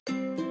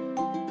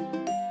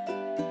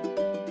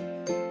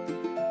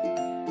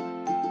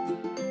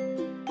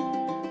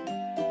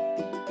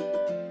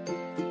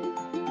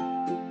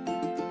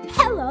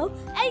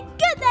and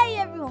good day,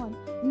 everyone.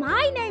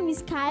 My name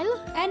is Kyle.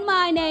 And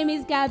my name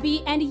is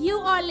Gabby, and you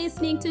are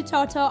listening to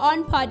Toto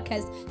on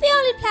Podcast, the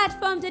only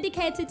platform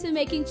dedicated to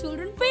making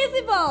children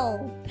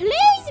visible.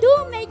 Please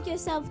do make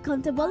yourself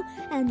comfortable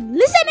and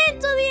listen in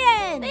to the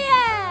end. The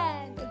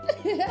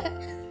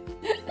end.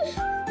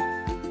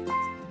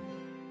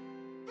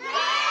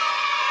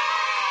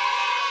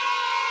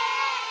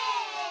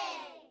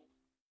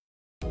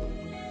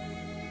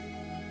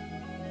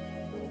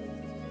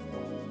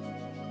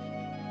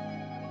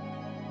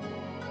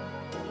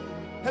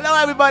 Hello,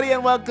 everybody,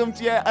 and welcome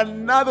to yet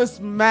another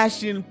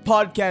smashing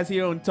podcast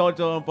here on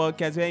Toto on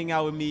Podcast. You're hanging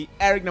out with me,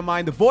 Eric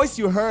Namine. The voice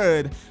you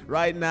heard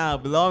right now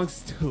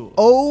belongs to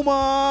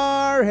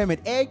Omar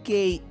Hamed,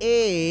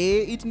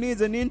 aka it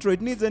needs an intro.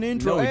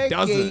 No, it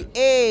doesn't.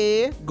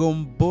 aka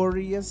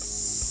Gomborius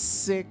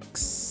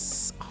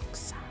 6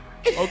 Oxide.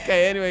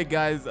 Okay, anyway,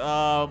 guys,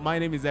 my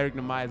name is Eric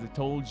Namine, as I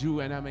told you,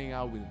 and I'm hanging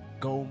out with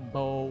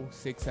Gombo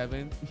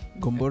 67.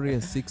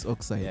 Gomborius 6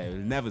 Oxide. Yeah, it'll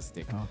never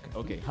stick. Okay.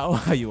 Okay, how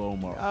are you,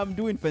 Omar? I'm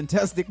doing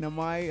fantastic,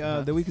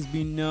 Namai. The week has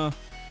been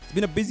it's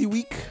been a busy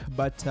week,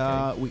 but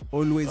we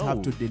always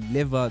have to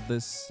deliver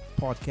this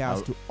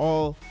podcast to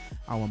all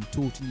our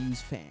Toto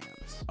News fans.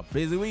 A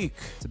busy week.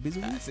 It's a busy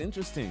week. That's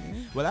interesting.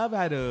 Well, I've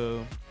had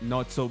a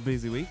not so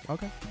busy week.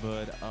 Okay.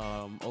 But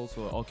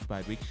also an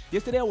occupied week.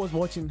 Yesterday I was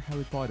watching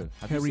Harry Potter.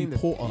 Have you Harry seen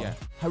Potter? Yeah.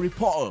 Harry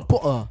Potter.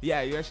 Potter.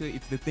 Yeah, you actually,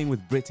 it's the thing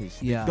with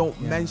British. Yeah, They don't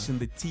yeah. mention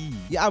the T.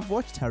 Yeah, I've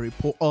watched Harry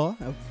Potter.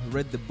 I've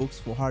read the books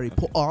for Harry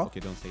Potter.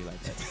 Okay, don't say it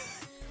like that.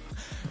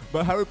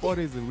 But Harry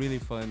Potter is a really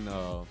fun,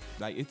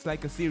 it's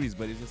like a series,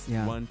 but it's just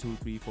 1, 2,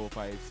 3, 4,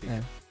 5, 6,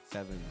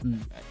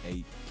 7,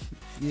 8.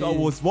 So I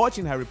was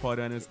watching Harry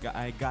Potter and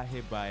I got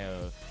hit by a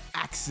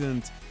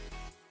accent.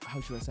 How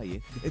should I say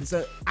it? It's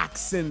an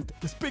accent.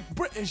 Speak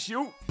British,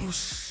 you.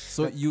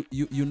 So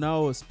you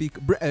now speak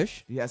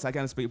British Yes, I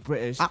can speak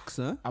British.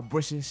 accent. A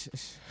British.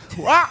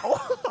 Wow.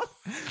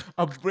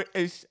 A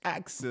British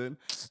accent.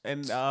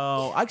 And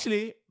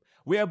actually,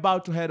 we're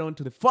about to head on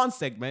to the fun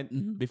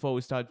segment before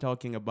we start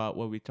talking about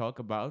what we talk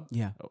about.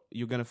 Yeah.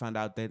 You're going to find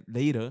out that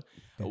later.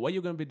 What are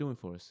you going to be doing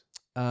for us?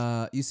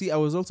 You see,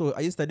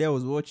 yesterday I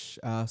was watch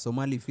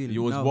Somali film.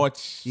 You was Now-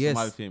 watch yes.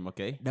 Somali film,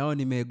 okay? Now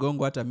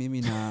nimegongwa hata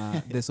mimi na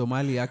the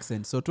Somali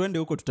accent. So twende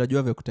huko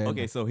tutajua vya kutaenda.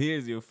 Okay, so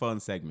here's your fun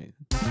segment.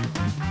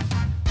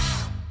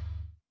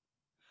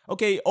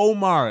 Okay,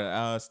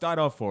 Omar, start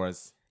off for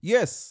us.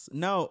 Yes,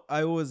 now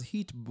I was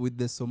hit with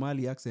the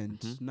Somali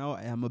accent. Now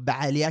I am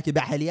bahali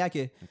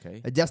yake.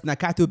 Okay. Just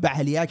nakatu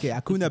bahali yake.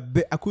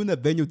 Hakuna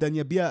venue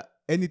utaniambia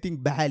anything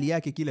bahali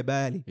yake kile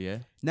bahali. Yeah.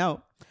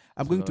 Now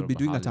I'm going to lot be of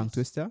doing a bahalis. tongue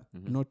twister,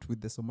 not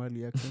with the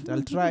Somali accent.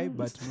 I'll try,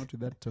 but not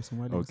with that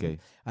Somali Okay. accent.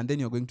 And then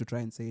you're going to try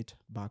and say it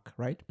back,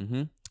 right?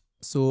 Mm-hmm.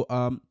 So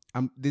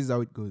this is how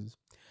it goes.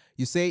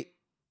 You say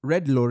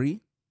red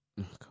lorry.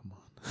 Come on.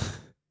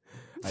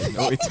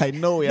 I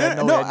know it.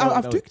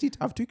 I've tweaked it.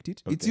 I've tweaked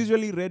it. It's Okay.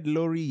 usually red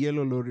lorry,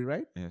 yellow lorry,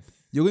 right? Yes.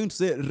 You're going to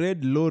say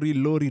red lorry,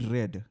 lorry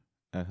red.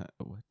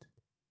 What?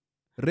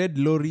 Red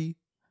lorry,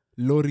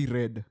 lorry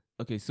red.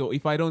 Okay, so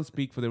if I don't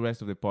speak for the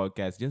rest of the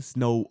podcast, just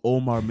know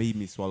Omar made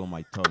me swallow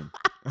my tongue.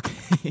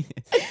 Okay.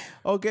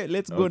 Okay,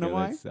 let's go now.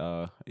 let's,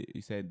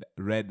 you said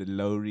red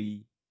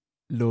lorry.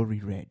 Lorry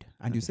red.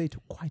 And you say it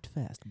quite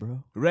fast,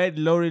 bro. Red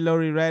lorry,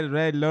 red,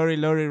 red lorry,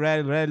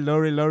 red, red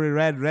lorry,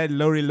 red, red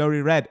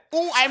lorry, red.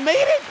 Oh, I made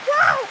it!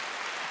 Wow!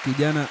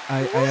 Kijana,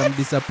 I am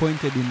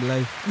disappointed in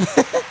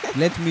life.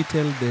 Let me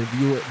tell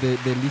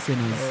the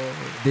listeners,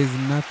 there's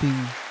nothing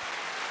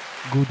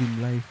good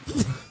in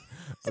life.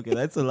 Okay,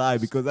 that's a lie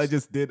because I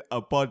just did a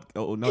not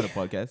a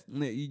podcast.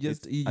 You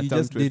just It's a you tongue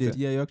just did it. twister.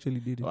 Yeah, you actually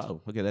did it.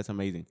 Wow. Okay, that's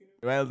amazing.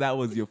 Well, that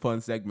was your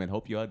fun segment.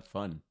 Hope you had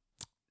fun.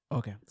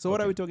 Okay. So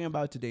what Okay. are we talking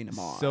about today,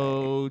 Namar?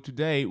 So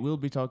today we'll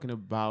be talking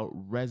about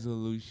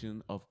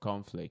resolution of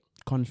conflict.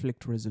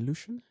 conflict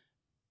resolution?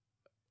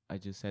 I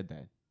just said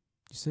that.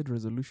 You said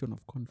resolution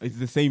of conflict. It's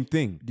the same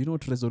thing. Do you know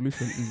what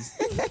resolution is?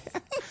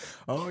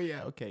 Oh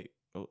yeah. Okay.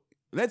 Oh,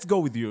 let's go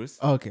with yours.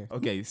 Okay.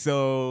 Okay.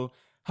 So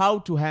how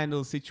to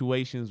handle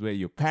situations where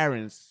your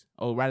parents,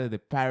 or rather the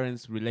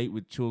parents, relate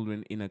with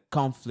children in a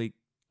conflict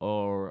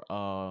or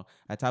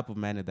a type of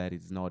manner that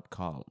is not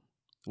calm.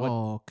 What?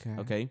 Okay.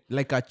 Okay.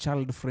 Like a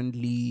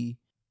child-friendly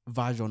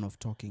version of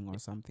talking or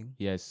something.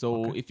 Yes.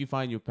 So Okay. if you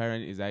find your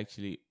parent is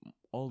actually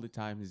all the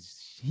time,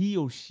 is he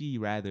or she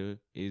rather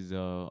is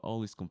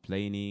always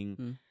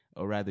complaining,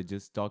 or rather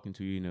just talking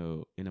to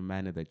you in a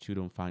manner that you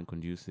don't find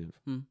conducive.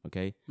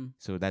 Okay.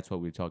 So that's what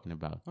we're talking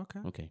about. Okay.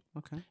 Okay.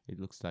 Okay. It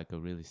looks like a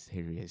really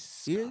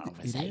serious It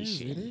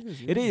conversation.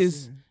 is. It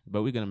is,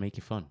 but we're gonna make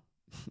it fun.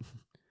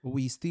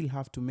 We still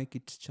have to make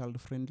it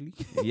child-friendly.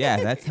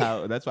 Yeah,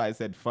 that's why I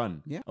said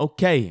fun. Yeah.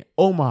 Okay,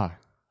 Omar,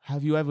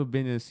 have you ever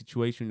been in a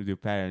situation with your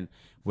parent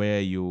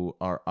where you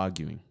are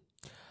arguing?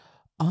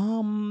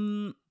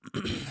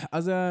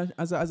 As a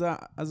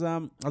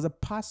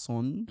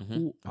person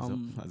who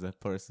as a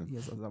person.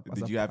 yes,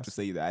 Did you have to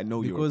say that? I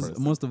know you're a because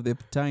person. most of the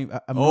time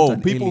I'm not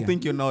an people alien.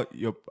 think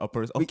you're a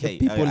person. Okay,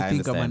 People I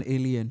think I'm an understand.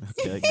 alien.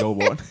 Okay, go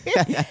on.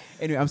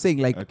 Anyway, I'm saying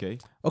like Okay.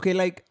 okay,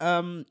 like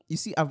you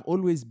see, I've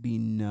always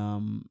been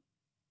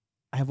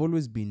I don't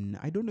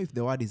know if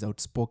the word is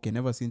outspoken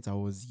ever since I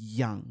was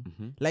young.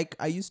 Like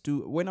I used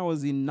to, when I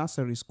was in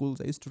nursery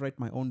schools, I used to write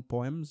my own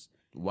poems.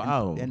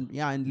 Wow. And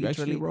you literally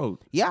actually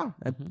wrote. Yeah,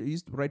 I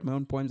used to write my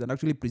own poems and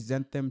actually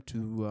present them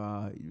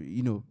to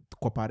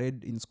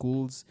cooperate in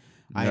schools.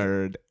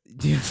 Nerd.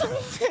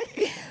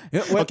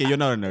 Well, Okay, you're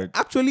not a nerd.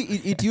 actually,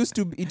 it used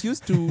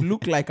to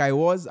look like I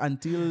was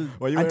until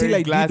Were you until wearing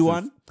I glasses? did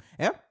one.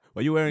 Yeah.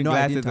 Were you wearing No, I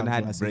glasses didn't and have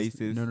had glasses.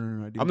 braces? No. I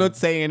didn't I'm not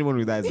saying anyone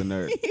with that is a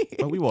nerd.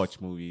 But we watch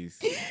movies.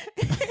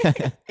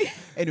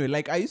 Anyway,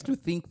 like I used to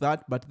think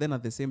that, but then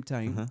at the same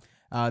time,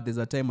 there's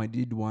a time I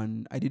did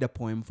a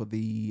poem for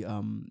the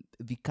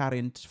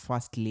current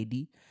first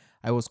lady.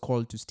 I was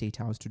called to State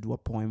House to do a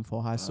poem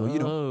for her. So,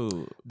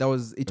 that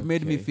was, it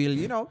made me feel,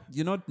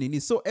 you're not Nini.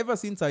 So ever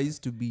since I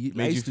used to be, I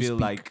Made you used to feel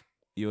speak. like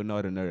you're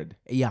not a nerd.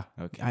 Yeah.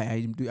 Okay.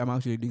 I'm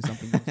actually doing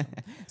something else.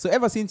 So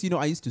ever since,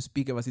 I used to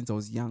speak ever since I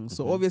was young.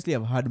 So obviously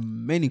I've had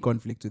many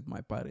conflicts with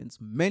my parents.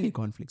 Many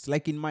conflicts.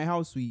 Like in my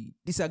house, we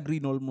disagree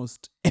in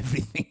almost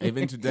everything.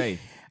 Even today.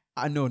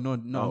 No,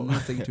 I'm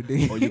not saying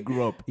today. Or you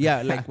grew up.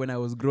 Yeah, like when I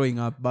was growing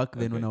up back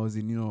then, when I was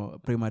in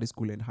primary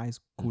school and high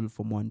school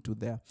from 1 to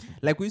there,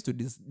 like we used to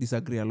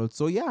disagree a lot.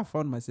 So yeah, I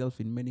found myself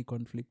in many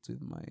conflicts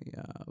with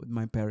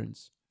my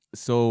parents.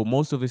 So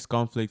most of these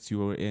conflicts you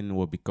were in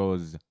were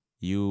because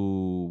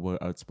you were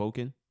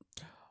outspoken?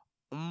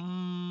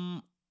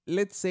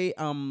 Let's say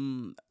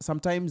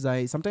sometimes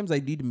I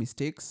did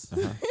mistakes.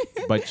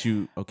 But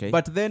you okay.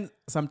 But then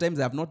sometimes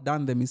I have not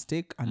done the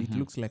mistake and it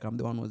looks like I'm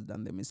the one who's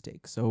done the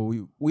mistake. So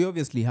we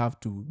obviously have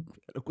to,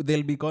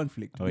 there'll be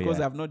conflict because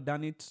I have not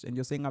done it and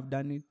you're saying I've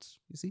done it,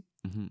 you see?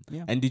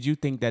 Yeah. And did you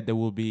think that there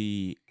will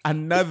be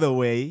another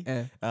way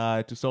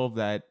to solve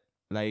that?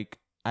 Like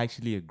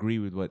actually agree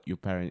with what your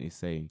parent is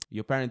saying.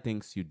 Your parent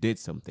thinks you did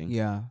something,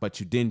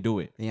 but you didn't do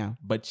it. Yeah.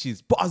 But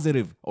she's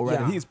positive, or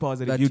rather he's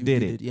positive that you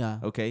did it. Yeah.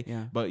 Okay.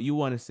 Yeah. But you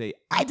want to say,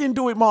 I didn't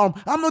do it, Mom.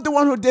 I'm not the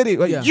one who did it.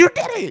 Like, you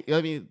did it.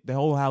 I mean, the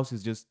whole house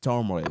is just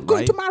turmoil. I'm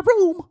going to my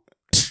room.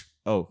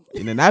 Oh,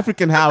 in an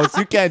African house,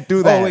 you can't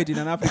do that. Oh, wait, in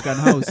an African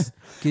house.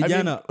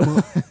 Kijana,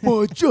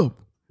 my job.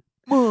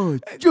 My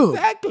job.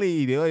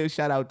 Exactly. They always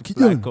shout out to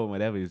Blacko,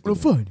 whatever he's doing.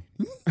 Fun.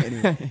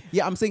 Anyway,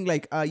 yeah, I'm saying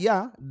like,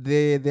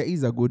 there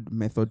is a good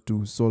method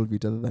to solve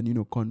it other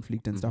than,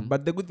 conflict and stuff.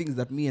 But the good thing is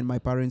that me and my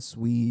parents,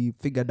 we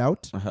figured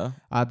out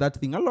that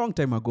thing a long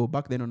time ago,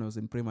 back then when I was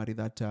in primary,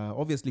 that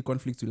obviously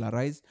conflicts will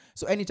arise.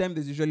 So anytime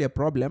there's usually a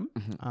problem,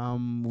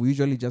 we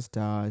usually just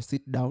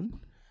sit down.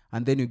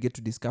 And then you get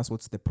to discuss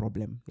what's the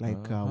problem.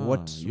 Like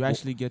what... You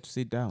actually get to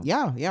sit down.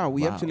 Yeah.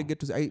 We actually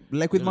get to...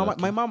 like with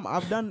my mom,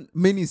 I've done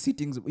many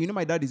sittings.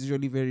 My dad is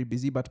usually very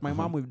busy. But my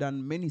mom, we've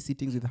done many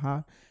sittings with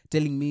her.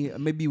 Telling me,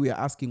 maybe we are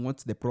asking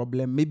what's the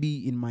problem.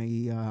 Maybe in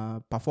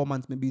my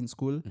performance, maybe in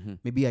school.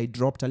 Maybe I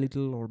dropped a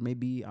little. Or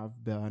maybe I've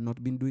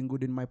not been doing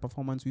good in my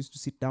performance. We used to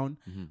sit down.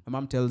 My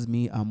mom tells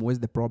me, where's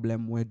the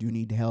problem? Where do you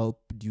need help?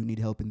 Do you need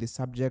help in this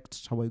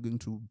subject? How are you going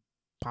to...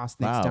 pass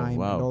next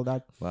time and all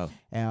that. Wow.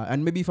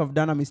 And maybe if I've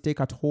done a mistake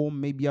at home,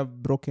 maybe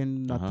I've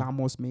broken a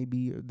thermos,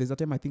 maybe there's a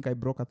time I think I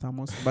broke a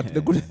thermos, but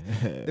the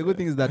good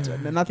thing is that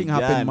nothing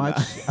happened much.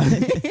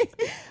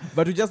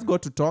 But we just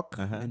got to talk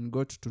and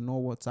got to know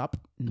what's up.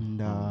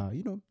 And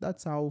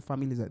that's how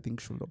families I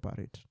think should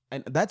operate.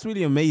 And that's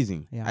really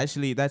amazing. Yeah.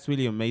 Actually, that's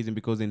really amazing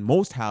because in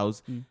most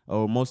houses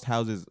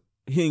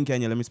here in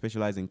Kenya, let me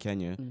specialize in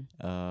Kenya,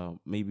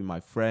 maybe my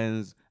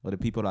friends or the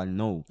people I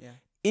know. Yeah.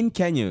 In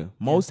Kenya,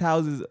 most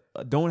houses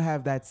don't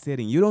have that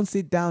sitting. You don't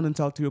sit down and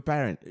talk to your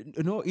parent.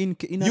 No, in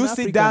you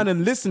sit down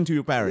and listen to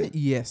your parent.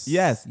 Yes.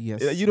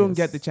 You don't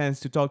get the chance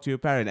to talk to your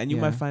parent, and you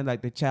might find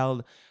like the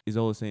child is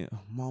always saying, oh,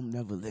 "Mom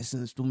never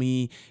listens to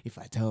me. If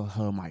I tell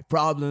her my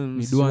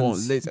problems, she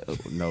won't listen." Oh,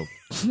 no.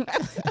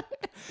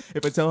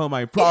 If I tell her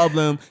my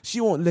problem,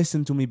 she won't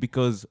listen to me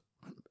because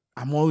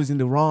I'm always in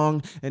the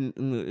wrong. And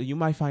you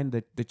might find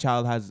that the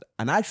child has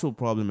an actual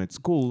problem at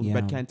school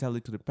but can't tell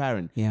it to the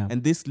parent. Yeah.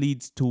 And this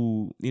leads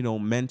to,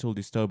 mental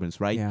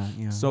disturbance, right?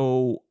 Yeah.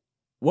 So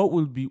what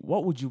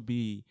would you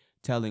be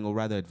telling, or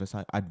rather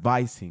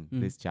advising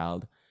this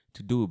child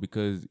to do?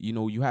 Because,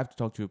 you have to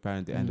talk to your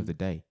parent at the end of the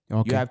day.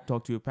 Okay. You have to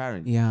talk to your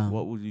parent. Yeah.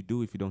 What would you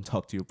do if you don't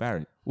talk to your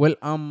parent? Well,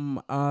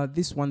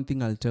 this one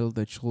thing I'll tell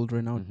the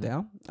children out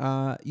there.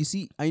 You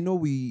see, I know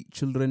we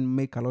children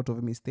make a lot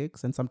of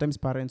mistakes, and sometimes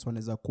parents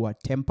wanaweza kuwa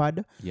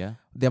tempered. Yeah.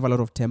 They have a lot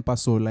of temper,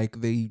 so like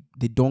they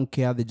don't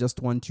care. They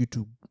just want you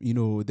to,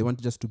 they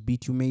want just to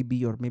beat you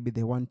maybe, or maybe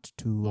they want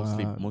to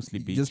mostly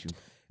beat just you.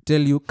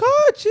 Tell you,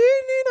 kaa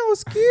chini na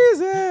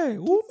usikize,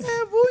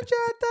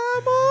 umevunja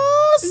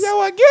thermos ya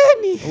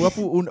wageni.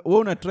 Wapu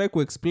una try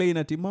ku explain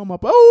ati mama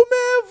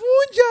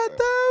umevunja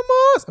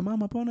thermos.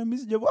 Mama pana mimi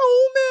sijavunja.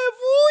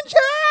 Umevunja.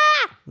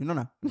 You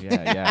know?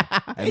 Yeah.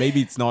 And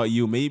maybe it's not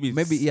you. Maybe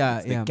it's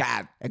the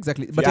cat.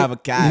 Exactly. But you have a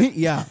cat.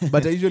 Yeah.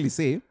 But I usually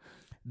say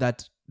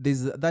that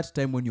there's that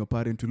time when your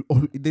parent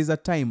will. There's a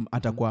time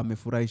atakuwa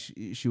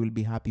amefurahi, she will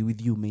be happy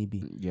with you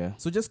maybe. Yeah.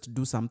 So just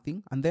do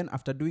something, and then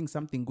after doing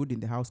something good in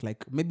the house,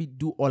 like maybe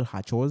do all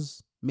her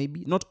chores.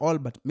 Maybe not all,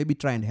 but maybe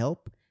try and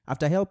help.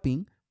 After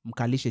helping,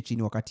 mkalishe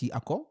chini wakati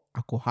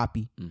ako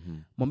happy.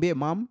 Mwambie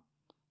mom,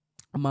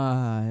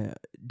 ama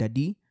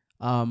daddy.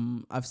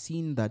 I've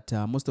seen that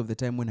most of the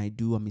time when I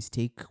do a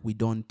mistake, we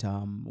don't.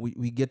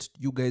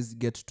 You guys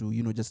get to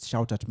just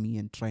shout at me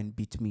and try and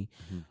beat me.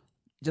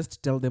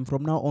 Just tell them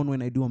from now on,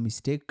 when I do a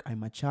mistake,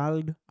 I'm a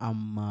child.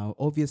 I'm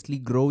obviously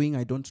growing.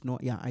 I don't know.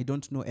 Yeah, I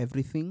don't know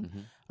everything.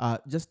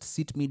 Just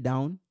sit me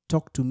down,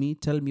 talk to me,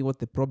 tell me what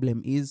the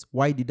problem is.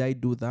 Why did I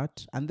do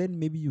that? And then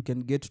maybe you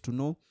can get to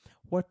know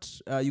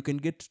what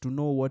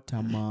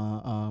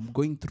I'm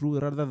going through,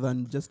 rather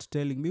than just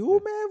telling me,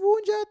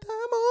 umevunja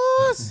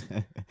tamos.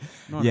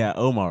 Yeah,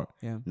 Omar.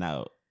 Yeah.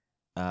 Now,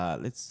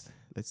 let's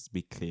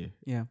be clear.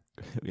 Yeah.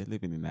 We're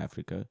living in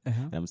Africa.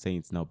 And I'm saying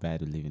it's not bad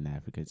to live in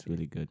Africa. It's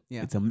really good.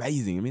 Yeah. It's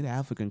amazing. I mean, the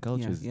African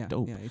culture is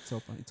dope. Yeah, it's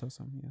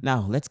awesome. Yeah.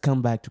 Now, let's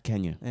come back to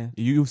Kenya. Yeah.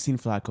 You've seen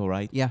Flacco,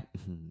 right? Yeah.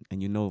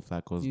 And you know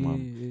Flacco's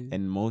mom. Yeah.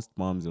 And most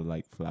moms are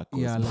like Flacco's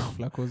Yeah, mom.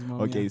 like Flacco's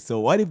mom. Okay, yeah.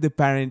 so what if the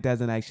parent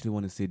doesn't actually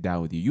want to sit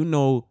down with you? You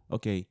know,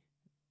 okay,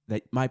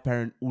 that my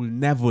parent will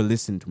never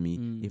listen to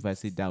me if I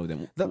sit down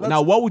with them.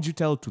 Now, what would you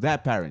tell to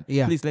that parent?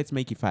 Yeah. Please, let's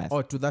make it fast.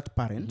 Or to that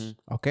parent.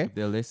 Okay. If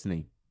they're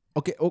listening.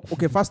 Okay.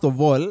 First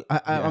of all,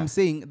 I'm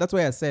saying, that's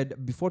why I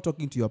said, before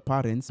talking to your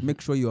parents, make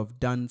sure you have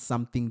done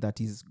something that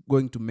is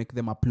going to make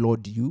them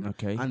applaud you.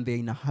 Okay. And they're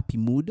in a happy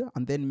mood.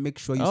 And then make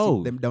sure you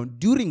sit them down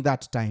during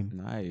that time.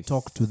 Nice.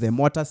 Talk to them.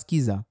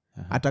 Wataskiza.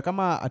 Hata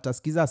kama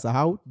ataskiza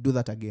sahau, do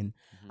that again.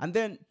 And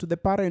then to the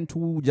parent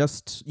who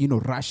just,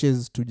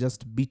 rushes to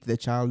just beat the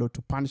child or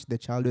to punish the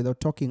child without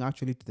talking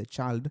actually to the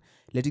child,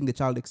 letting the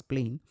child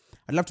explain,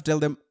 I'd love to tell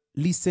them,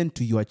 listen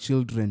to your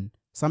children.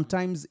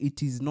 Sometimes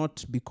it is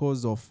not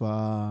because of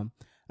ati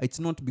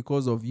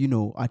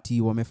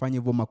wamefanya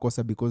hivyo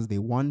makosa because they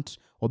want,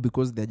 or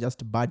because they're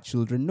just bad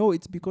children. No,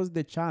 it's because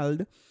the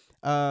child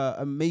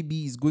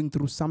maybe is going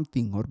through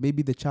something, or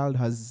maybe the child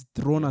has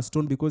thrown a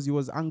stone because he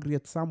was angry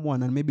at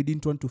someone and maybe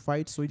didn't want to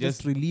fight, so he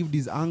just relieved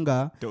his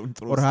anger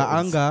or her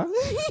anger.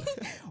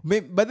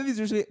 But this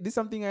is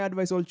something I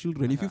advise all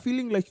children. If you're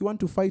feeling like you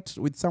want to fight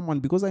with someone,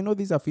 because I know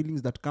these are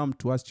feelings that come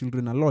to us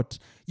children a lot,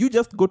 you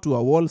just go to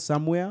a wall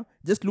somewhere,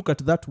 just look at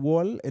that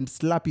wall and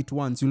slap it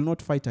once. You'll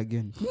not fight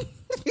again.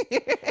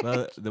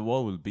 Well, the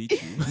wall will beat you.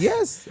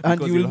 Yes, and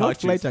you will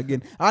not fight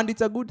again. And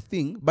it's a good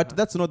thing, but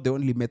that's not the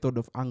only method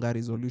of anger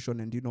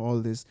resolution and all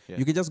this. Yeah.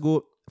 You can just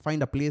go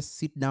find a place,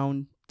 sit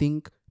down,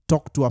 think,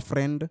 talk to a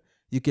friend.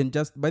 You can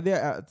just,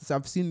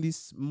 I've seen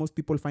this, most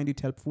people find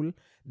it helpful.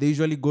 They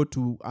usually go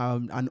to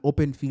an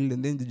open field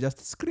and then they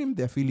just scream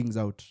their feelings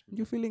out.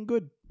 You're feeling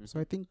good.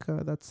 So I think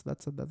that's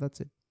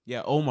it.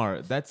 Yeah,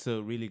 Omar, that's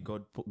a really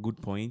good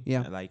point.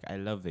 Yeah. Like, I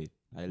love it.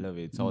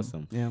 It's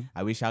awesome. Yeah.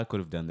 I wish I could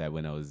have done that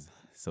when I was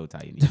so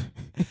tiny.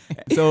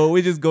 So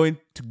we're just going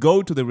to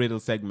go to the riddle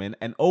segment.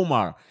 And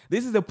Omar,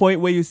 this is the point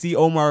where you see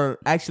Omar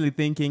actually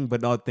thinking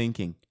but not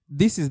thinking.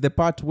 This is the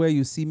part where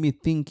you see me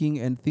thinking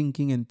and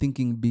thinking and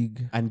thinking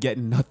big. And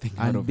getting nothing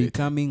out of it. And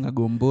becoming a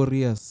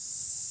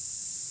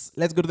Gomborius.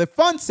 Let's go to the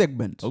fun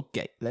segment.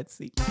 Okay, let's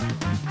see.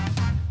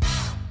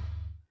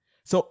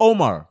 So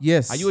Omar.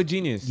 Yes. Are you a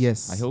genius?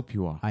 Yes. I hope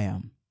you are. I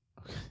am.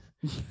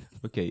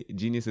 Okay,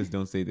 geniuses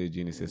don't say they're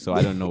geniuses, so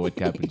I don't know what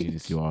type of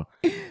genius you are.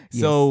 Yes.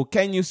 So,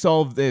 can you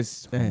solve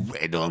this?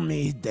 Riddle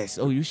me this.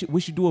 Oh,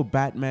 we should do a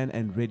Batman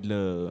and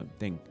Riddler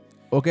thing.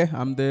 Okay,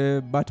 I'm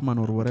the Batman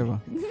or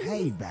whatever.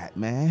 Hey,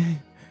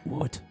 Batman.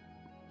 What?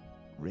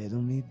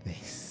 Riddle me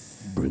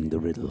this. Bring the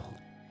riddle.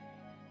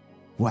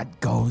 What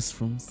goes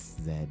from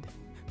Z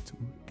to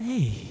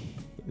A?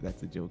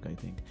 That's a joke, I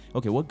think.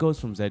 Okay, what goes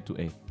from Z to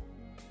A?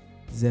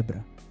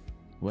 Zebra.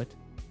 What?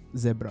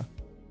 Zebra.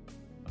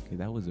 Okay,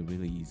 that was a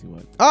really easy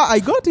one. I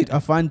got it.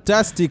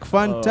 Fantastic.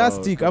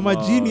 I'm a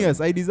genius.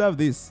 I deserve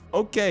this.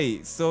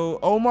 Okay, so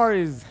Omar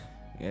is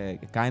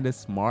kind of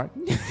smart.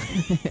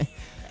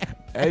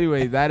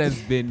 Anyway, that has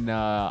been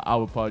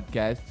our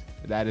podcast.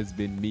 That has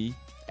been me,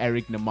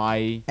 Eric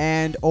Namai.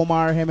 And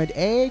Omar Ahmed,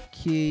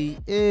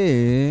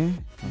 a.k.a.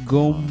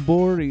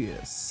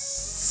 Gomborius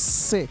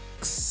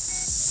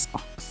 6.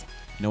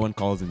 No one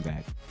calls him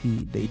that.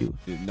 They do.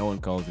 No one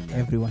calls him that.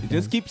 Everyone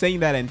Just keep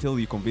saying that until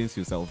you convince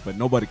yourself, but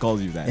nobody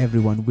calls you that.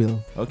 Everyone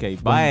will. Okay,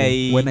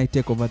 bye. When I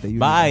take over the universe.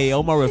 Bye.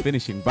 Omar, we're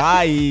finishing.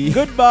 Bye.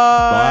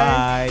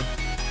 Goodbye. Bye.